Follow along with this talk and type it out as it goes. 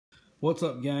What's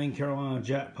up, gang? Carolina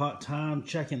Jackpot time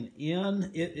checking in.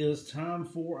 It is time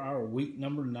for our week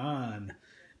number 9.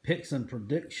 Picks and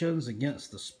predictions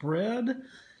against the spread.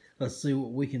 Let's see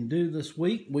what we can do this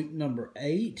week. Week number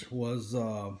 8 was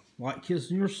like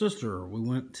kissing your sister. We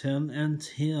went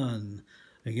 10-10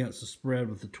 against the spread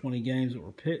with the 20 games that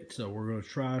were picked. So we're going to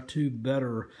try to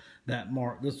better that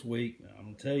mark this week. I'm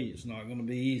going to tell you, it's not going to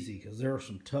be easy because there are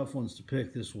some tough ones to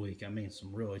pick this week. I mean,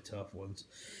 some really tough ones.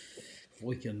 If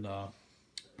we can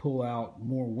pull out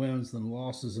more wins than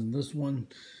losses in this one,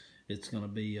 it's going to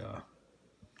be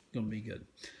good.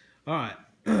 All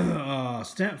right,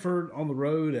 Stanford on the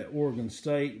road at Oregon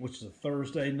State, which is a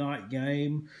Thursday night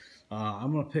game.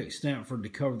 I'm going to pick Stanford to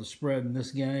cover the spread in this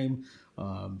game.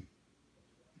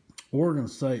 Oregon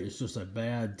State is just a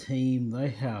bad team. They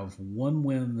have one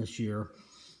win this year,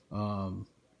 and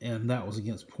that was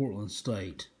against Portland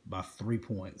State by 3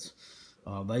 points.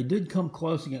 They did come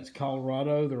close against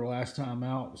Colorado. Their last time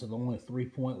out was only a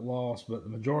 3-point loss, but the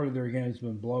majority of their games have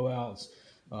been blowouts.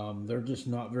 They're just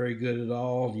not very good at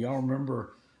all. Do y'all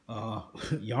remember?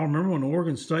 Y'all remember when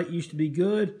Oregon State used to be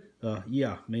good?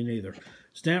 Yeah, me neither.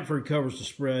 Stanford covers the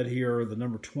spread here. The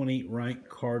number 20 ranked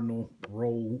Cardinal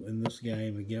roll in this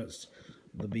game against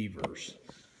the Beavers.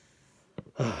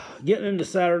 Getting into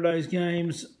Saturday's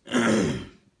games in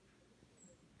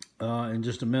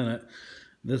just a minute.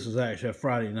 This is actually a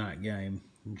Friday night game.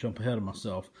 I'm jump ahead of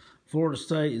myself. Florida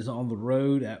State is on the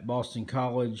road at Boston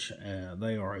College.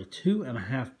 They are a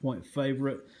 2.5-point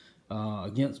favorite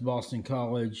against Boston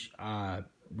College. I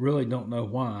really don't know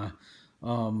why.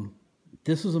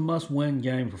 This is a must-win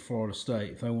game for Florida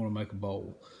State if they want to make a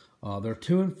bowl. They're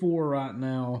 2-4 right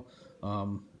now.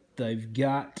 They've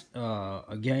got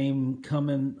a game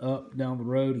coming up down the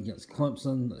road against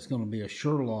Clemson that's going to be a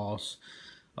sure loss.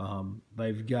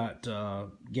 They've got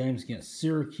games against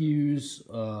Syracuse,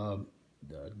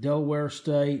 Delaware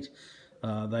State.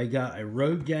 They got a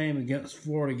road game against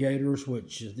Florida Gators,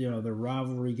 which is, their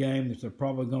rivalry game. They're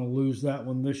probably going to lose that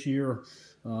one this year.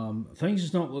 Things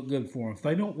just don't look good for them. If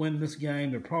they don't win this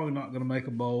game, they're probably not going to make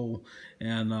a bowl,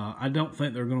 and I don't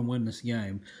think they're going to win this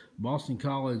game. Boston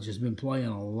College has been playing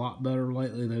a lot better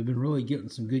lately. They've been really getting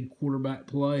some good quarterback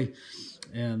play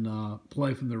and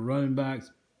play from their running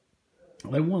backs.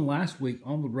 They won last week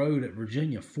on the road at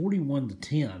Virginia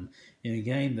 41-10 in a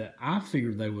game that I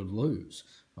figured they would lose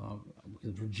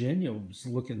because Virginia was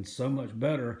looking so much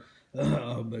better,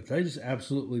 but they just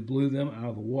absolutely blew them out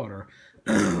of the water.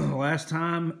 Last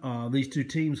time these two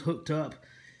teams hooked up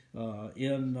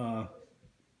in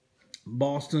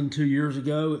Boston 2 years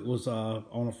ago, it was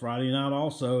on a Friday night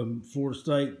also, and Florida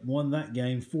State won that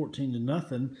game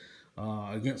 14-0.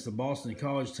 Against the Boston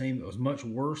College team that was much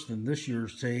worse than this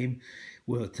year's team,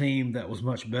 with a team that was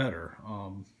much better.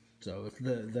 So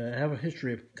they have a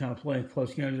history of kind of playing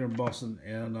close games in Boston,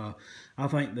 and I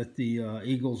think that the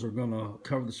Eagles are going to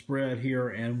cover the spread here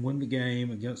and win the game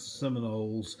against the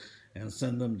Seminoles and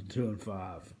send them to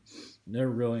 2-5. They're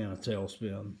really in a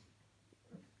tailspin.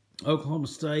 Oklahoma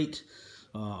State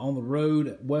on the road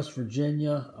at West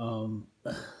Virginia.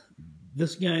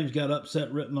 This game's got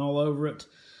upset written all over it.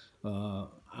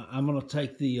 I'm going to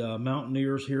take the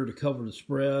Mountaineers here to cover the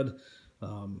spread.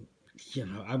 I'm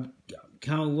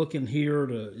kind of looking here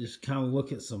to just kind of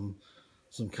look at some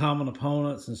common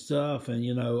opponents and stuff,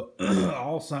 and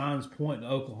all signs point to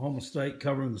Oklahoma State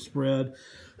covering the spread.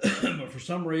 But for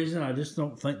some reason, I just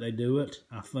don't think they do it.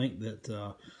 I think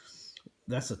that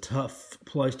that's a tough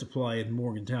place to play in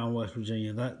Morgantown, West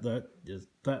Virginia.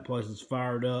 That place is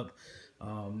fired up.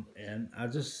 And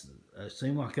it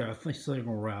seemed like I think they're going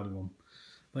to rattle them.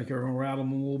 I think they're going to rattle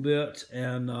them a little bit,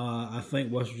 and I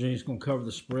think West Virginia's going to cover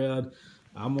the spread.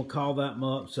 I'm going to call that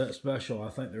my upset special. I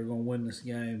think they're going to win this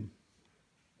game.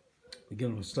 Give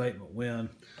them a statement win.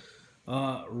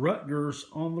 Rutgers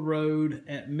on the road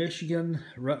at Michigan.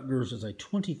 Rutgers is a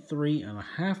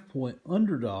 23.5-point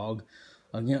underdog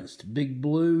against Big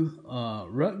Blue.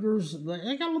 Rutgers,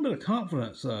 they got a little bit of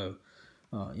confidence, though.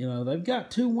 They've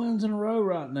got 2 wins in a row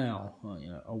right now.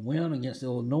 A win against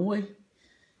Illinois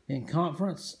in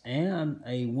conference and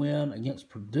a win against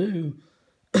Purdue.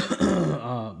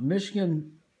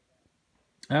 Michigan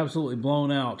absolutely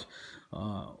blown out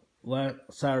last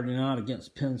Saturday night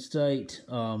against Penn State.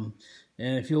 And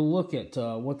if you'll look at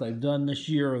what they've done this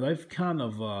year, they've kind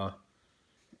of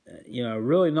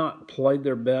really not played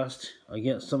their best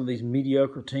against some of these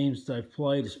mediocre teams they've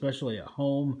played, especially at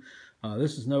home.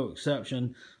 This is no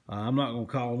exception. I'm not going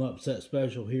to call an upset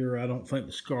special here. I don't think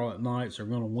the Scarlet Knights are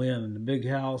going to win in the big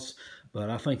house, but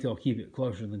I think they'll keep it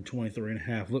closer than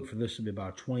 23.5. Look for this to be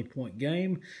about a 20-point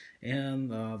game, and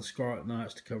the Scarlet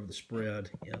Knights to cover the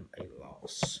spread in a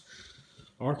loss.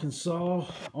 Arkansas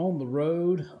on the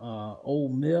road, Ole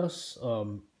Miss.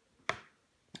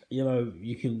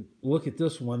 You can look at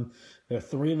this one. They're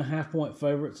 3.5-point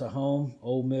favorites at home.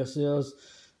 Ole Miss is.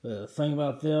 The thing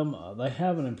about them, they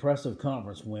have an impressive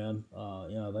conference win.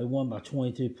 They won by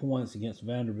 22 points against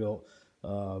Vanderbilt.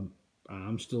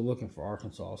 I'm still looking for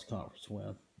Arkansas's conference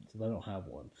win. So they don't have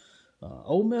one.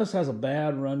 Ole Miss has a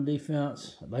bad run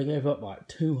defense. They gave up like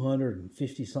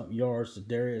 250-something yards to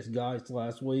Darius Geist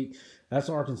last week. That's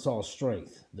Arkansas's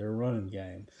strength, their running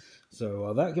game.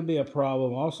 So that could be a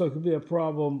problem. Also could be a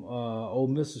problem, Ole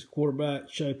Miss's quarterback,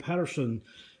 Shea Patterson,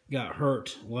 got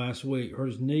hurt last week, hurt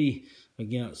his knee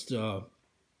against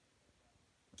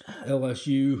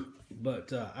LSU.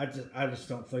 But I just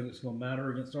don't think it's going to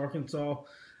matter against Arkansas.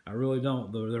 I really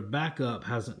don't. Their backup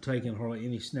hasn't taken hardly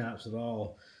any snaps at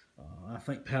all. I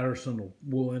think Patterson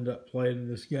will end up playing in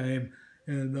this game,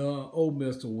 and Ole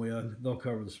Miss will win. They'll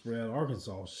cover the spread.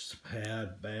 Arkansas is just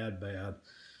bad.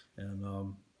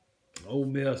 And Ole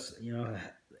Miss,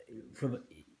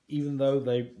 even though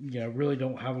they really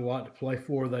don't have a lot to play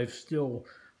for, they've still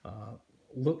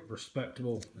looked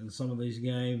respectable in some of these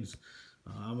games.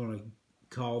 I'm going to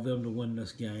call them to win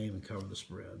this game and cover the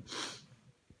spread.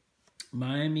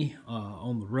 Miami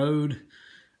on the road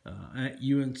at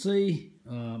UNC.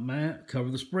 Matt, cover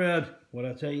the spread. What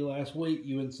I tell you last week,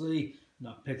 UNC,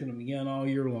 not picking them again all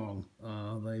year long.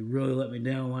 They really let me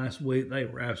down last week. They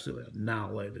were absolutely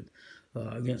annihilated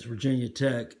against Virginia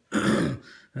Tech, and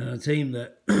a team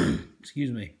that,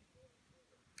 excuse me,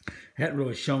 hadn't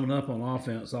really shown up on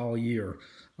offense all year.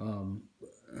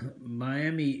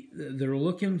 Miami, they're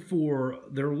looking for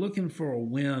a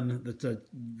win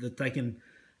that they can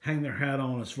hang their hat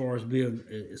on as far as being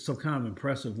some kind of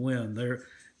impressive win.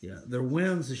 Their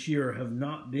wins this year haven't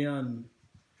been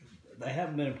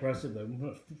impressive. They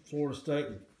won Florida State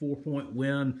with a 4-point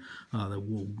win. They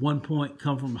won 1 point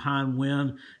come from behind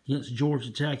win against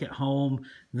Georgia Tech at home.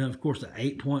 And then, of course, the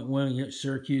 8-point win against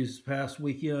Syracuse this past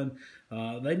weekend.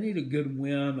 They need a good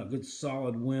win, a good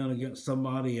solid win against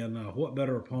somebody, and what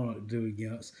better opponent to do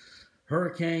against?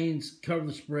 Hurricanes cover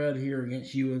the spread here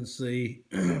against UNC.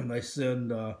 They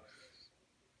send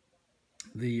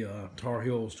the Tar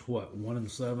Heels to what,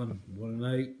 1-7,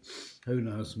 1-8? Who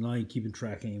knows? I'm not even keeping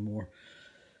track anymore.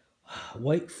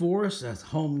 Wake Forest, that's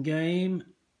home game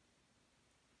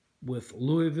with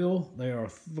Louisville. They are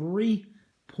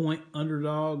 3-point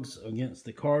underdogs against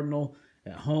the Cardinal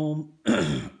at home.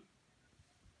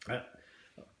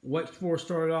 Wake Forest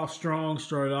started off strong,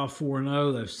 started off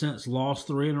 4-0. They've since lost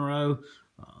 3 in a row.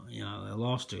 They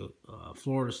lost to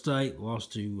Florida State,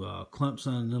 lost to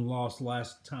Clemson, and then lost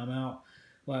last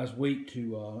week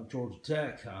to Georgia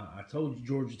Tech. I told you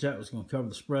Georgia Tech was going to cover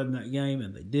the spread in that game,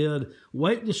 and they did.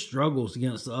 Wake just struggles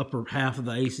against the upper half of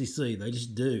the ACC. They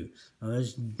just do. They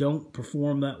just don't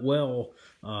perform that well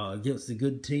against the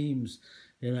good teams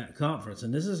in that conference,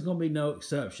 and this is going to be no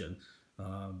exception.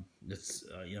 It's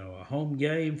a home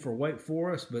game for Wake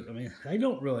Forest, but I mean they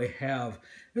don't really have.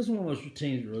 This is one of those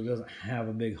teams that really doesn't have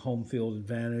a big home field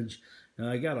advantage. And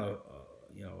they got a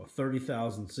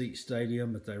 30,000 seat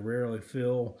stadium that they rarely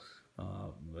fill.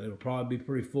 It'll probably be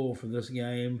pretty full for this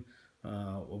game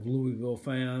of Louisville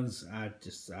fans. I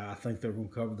think they're going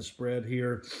to cover the spread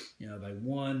here. They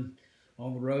won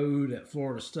on the road at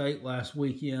Florida State last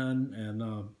weekend,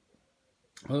 and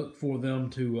look for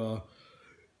them to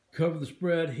cover the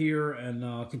spread here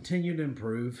and continue to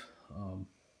improve. I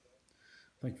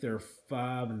think they're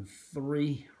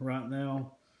 5-3 right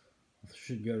now.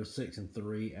 Should go to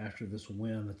 6-3 after this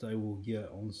win that they will get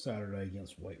on Saturday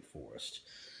against Wake Forest.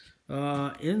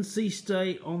 NC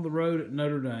State on the road at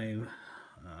Notre Dame.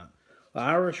 The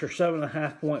Irish are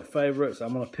 7.5-point favorites.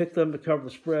 I'm going to pick them to cover the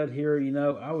spread here.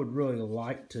 I would really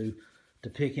like to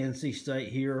pick NC State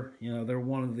here. They're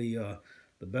one of the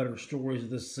better stories of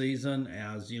this season,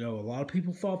 as a lot of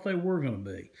people thought they were going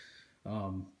to be.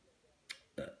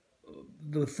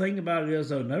 The thing about it is,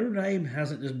 though, Notre Dame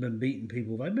hasn't just been beating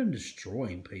people; they've been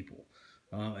destroying people,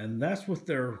 and that's with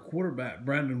their quarterback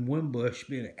Brandon Wimbush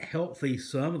being healthy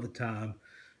some of the time,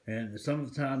 and some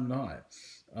of the time not.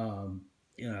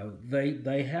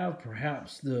 They have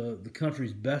perhaps the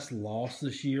country's best loss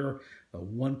this year, a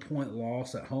 1-point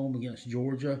loss at home against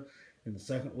Georgia in the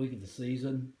second week of the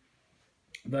season.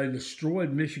 They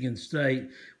destroyed Michigan State,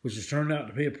 which has turned out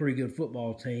to be a pretty good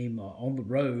football team on the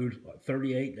road, like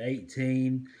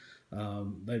 38-18.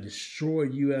 They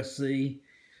destroyed USC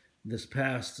this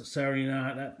past Saturday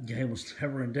night. That game was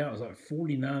never in doubt. It was like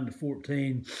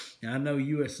 49-14. And I know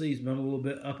USC's been a little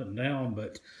bit up and down,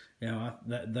 but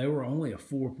they were only a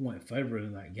 4-point favorite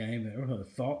in that game. Everyone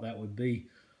thought that would be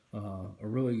a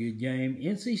really good game.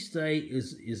 NC State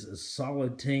is a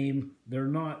solid team. They're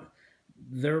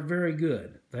very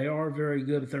good. They are very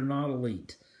good, but they're not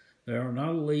elite. They are not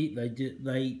elite.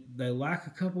 They lack a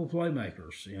couple of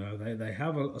playmakers. You know, they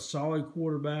have a solid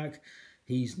quarterback.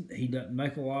 He doesn't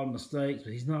make a lot of mistakes,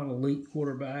 but he's not an elite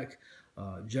quarterback.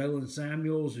 Jalen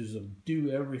Samuels, who's a do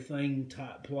everything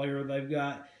type player they've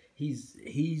got. He's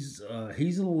an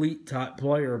elite type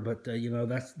player, but you know,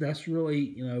 that's really,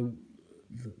 you know,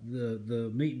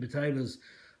 the meat and potatoes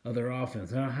of their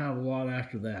offense. They don't have a lot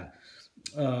after that.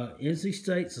 NC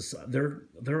State's they're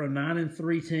a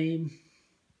 9-3 team.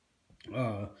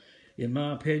 In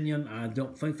my opinion, I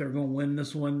don't think they're going to win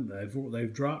this one.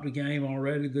 They've dropped a game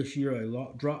already this year. They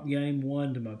dropped game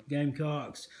 1 to my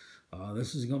Gamecocks.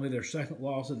 This is going to be their second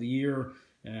loss of the year,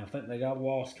 and I think they got a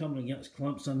loss coming against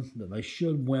Clemson, but they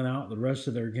should win out the rest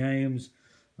of their games.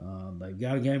 They've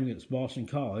got a game against Boston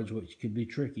College, which could be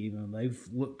tricky. You know, they've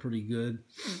looked pretty good,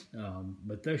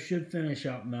 but they should finish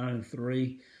out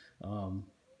 9-3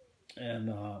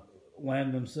 and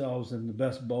land themselves in the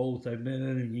best bowls they've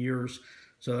been in years.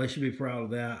 So they should be proud of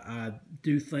that. I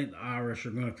do think the Irish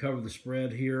are going to cover the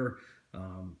spread here.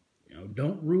 You know,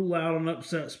 don't rule out an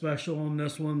upset special on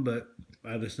this one, but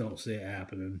I just don't see it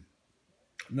happening.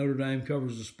 Notre Dame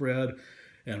covers the spread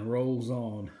and rolls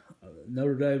on.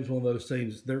 Notre Dame's one of those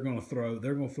teams they're going to throw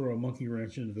a monkey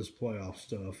wrench into this playoff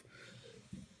stuff.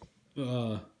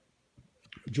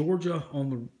 Georgia not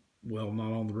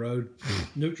on the road,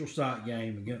 neutral site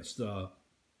game against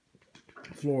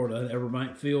Florida at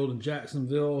Everbank Field in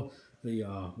Jacksonville. The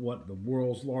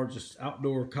world's largest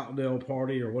outdoor cocktail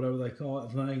party or whatever they call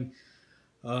it thing.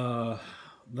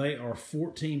 They are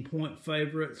 14-point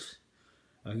favorites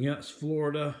against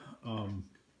Florida.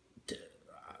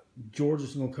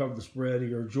 Georgia's going to cover the spread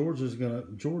here. Georgia's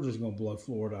going to blow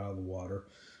Florida out of the water.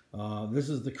 This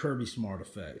is the Kirby Smart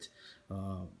effect.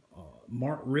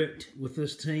 Mark Richt with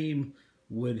this team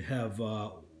would have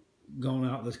gone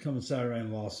out this coming Saturday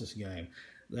and lost this game.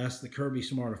 That's the Kirby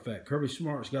Smart effect. Kirby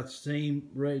Smart's got the team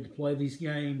ready to play these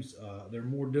games. They're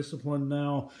more disciplined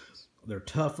now. They're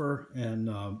tougher,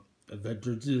 and they're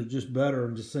just better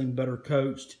and just seem better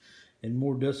coached and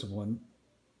more disciplined.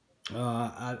 They're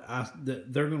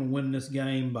going to win this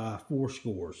game by 4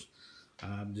 scores.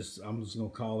 I'm just going to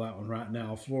call that one right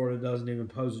now. Florida doesn't even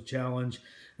pose a challenge.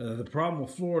 The problem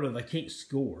with Florida, they can't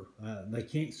score. They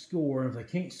can't score. If they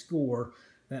can't score,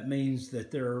 that means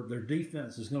that their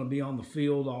defense is going to be on the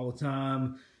field all the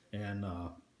time, and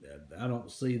I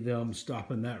don't see them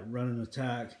stopping that running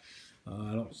attack.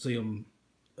 I don't see them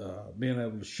being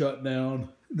able to shut down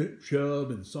Nick Chubb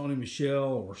and Sonny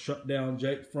Michel or shut down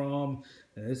Jake Fromm.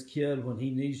 And this kid, when he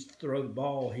needs to throw the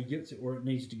ball, he gets it where it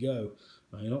needs to go.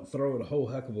 He don't throw it a whole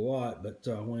heck of a lot, but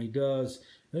when he does,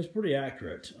 it's pretty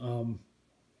accurate.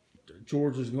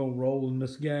 Georgia's going to roll in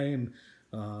this game.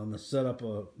 They set up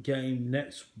a game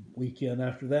next weekend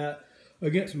after that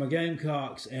against my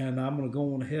Gamecocks, and I'm going to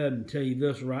go on ahead and tell you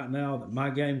this right now, that my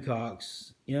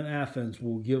Gamecocks in Athens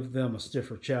will give them a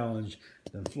stiffer challenge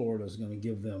than Florida is going to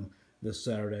give them this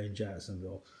Saturday in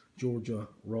Jacksonville. Georgia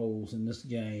rolls in this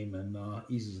game and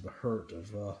eases the hurt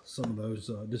of some of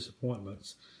those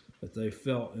disappointments that they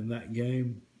felt in that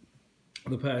game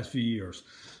the past few years.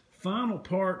 Final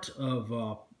part of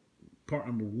part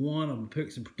number 1 of the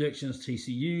picks and predictions.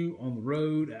 TCU on the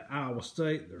road at Iowa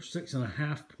State. They're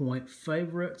 6.5-point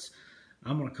favorites.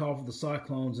 I'm going to call for the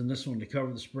Cyclones in this one to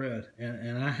cover the spread.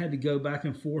 And I had to go back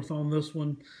and forth on this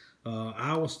one.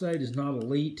 Iowa State is not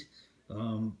elite.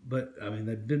 But I mean,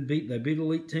 they beat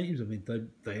elite teams. I mean,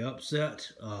 they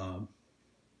upset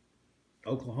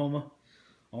Oklahoma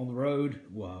on the road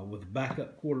with a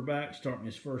backup quarterback starting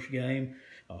his first game.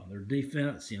 Their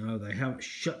defense, you know, they haven't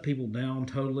shut people down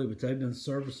totally, but they've been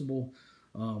serviceable.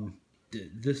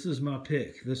 This is my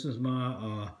pick. This is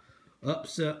my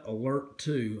upset alert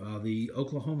 2. The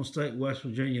Oklahoma State, West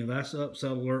Virginia, that's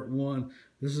upset alert 1.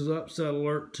 This is upset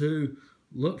alert 2.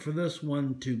 Look for this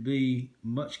one to be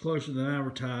much closer than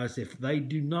advertised. If they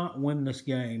do not win this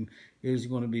game, it is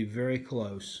going to be very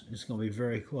close. It's going to be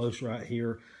very close right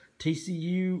here.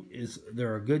 TCU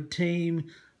they're a good team,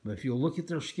 but if you look at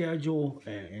their schedule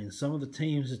and some of the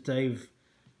teams that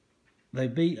they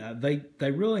beat,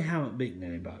 they really haven't beaten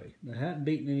anybody. They haven't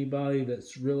beaten anybody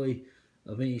that's really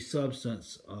of any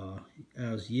substance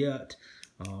as yet.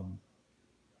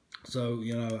 So,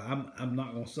 you know, I'm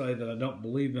not going to say that I don't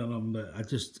believe in them, but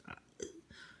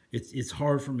it's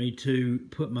hard for me to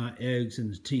put my eggs in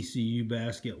the TCU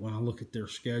basket when I look at their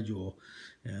schedule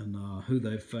and who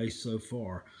they've faced so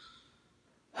far.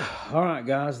 All right,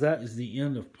 guys, that is the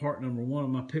end of part number 1 of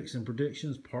my picks and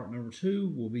predictions. Part number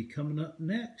 2 will be coming up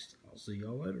next. I'll see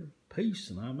y'all later. Peace,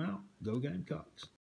 and I'm out. Go Gamecocks.